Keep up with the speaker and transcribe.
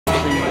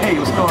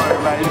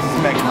everybody, this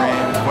is Megan Ray.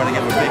 I just want to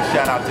give a big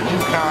shout out to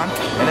Newcon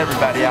and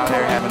everybody out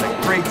there having a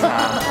great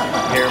time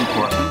here in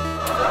Portland.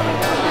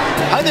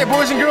 Hi there,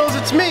 boys and girls,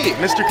 it's me,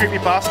 Mr.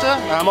 Creepypasta.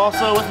 I'm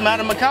also with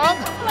Madame Macabre.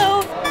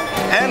 Hello.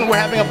 And we're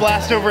having a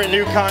blast over at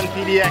Newcon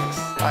PDX.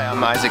 Hi,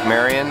 I'm Isaac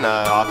Marion,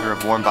 author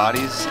of Warm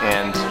Bodies,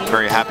 and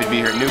very happy to be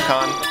here at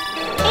Newcon.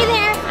 Hey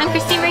there, I'm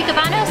Christine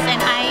Ray-Cabanos,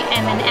 and I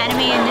am an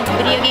anime and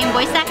video game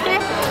voice actor.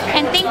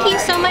 And thank you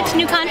so much,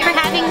 Newcon, for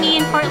having me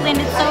in Portland.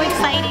 It's so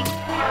exciting.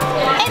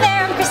 Hey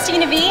there, I'm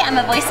Christina V. I'm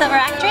a voiceover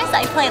actress.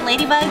 I play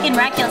Ladybug in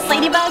Miraculous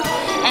Ladybug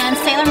and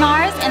Sailor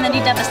Mars and the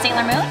new dub of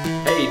Sailor Moon.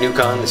 Hey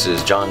Newcon, this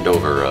is John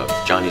Dover of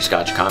Johnny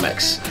Scotch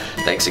Comics.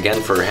 Thanks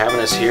again for having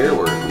us here.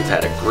 We've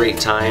had a great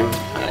time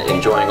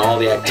enjoying all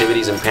the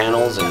activities and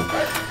panels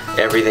and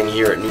everything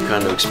here at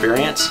Newcon to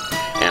experience.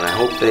 And I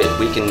hope that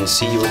we can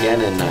see you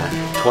again in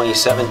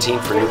 2017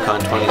 for Newcon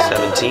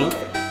 2017.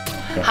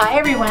 Hi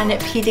everyone at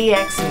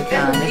PDX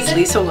Newcon. It's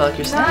Lisa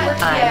Wilkerson.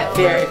 I'm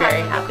very,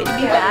 very happy to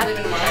be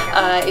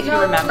back. If you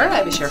remember,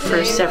 I was your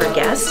first ever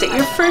guest at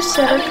your first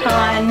ever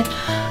con.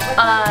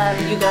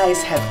 You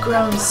guys have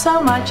grown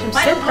so much. I'm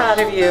so proud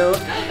of you.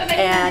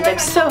 And I'm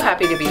so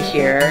happy to be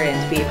here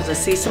and to be able to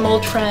see some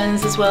old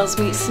friends as well as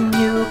meet some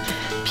new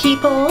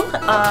people.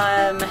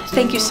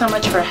 Thank you so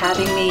much for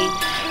having me.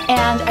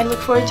 And I look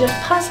forward to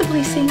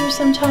possibly seeing you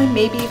sometime,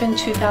 maybe even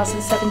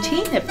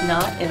 2017, if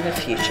not in the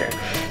future.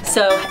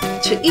 So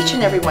to each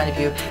and every one of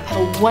you, have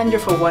a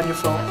wonderful,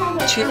 wonderful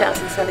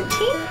 2017,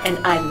 and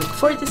I look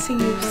forward to seeing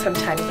you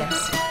sometime again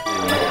soon.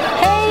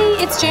 Hey,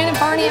 it's Janet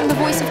Barney. I'm the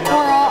voice of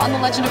Korra on The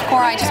Legend of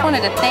Korra. I just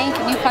wanted to thank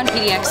Newcon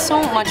PDX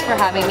so much for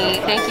having me.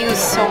 Thank you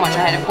so much.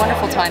 I had a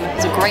wonderful time. It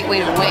was a great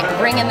way to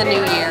bring in the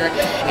new year.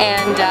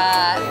 And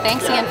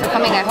thanks again for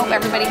coming. I hope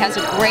everybody has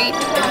a great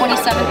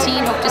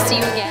 2017. Hope to see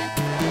you again.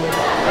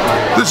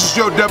 This is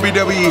your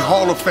WWE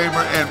Hall of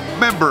Famer and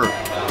member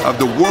of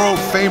the world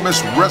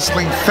famous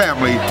wrestling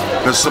family,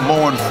 the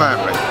Samoan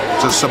family,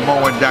 the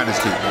Samoan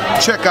dynasty.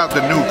 Check out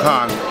the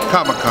Newcon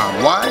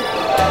Comic-Con. Why?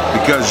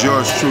 Because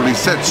yours truly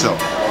said so.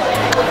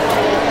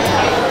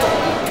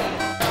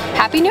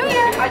 Happy New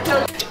Year!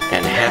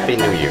 And Happy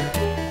New Year.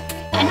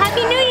 And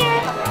Happy New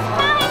Year!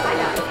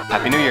 Bye!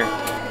 Happy New Year.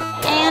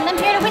 And I'm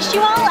here to wish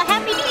you all a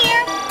Happy New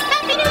Year!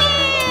 Happy New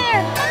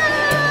Year! Bye!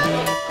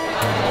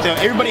 So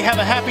everybody have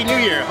a Happy New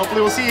Year.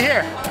 Hopefully we'll see you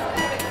here.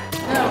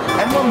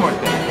 And one more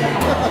thing.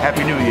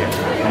 Happy New Year.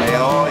 May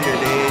all your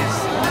days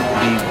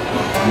be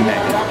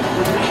magic.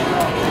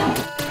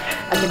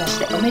 明けまし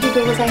ておめで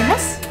とうございま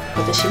す。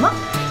今年も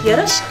よ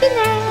ろしく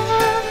ね。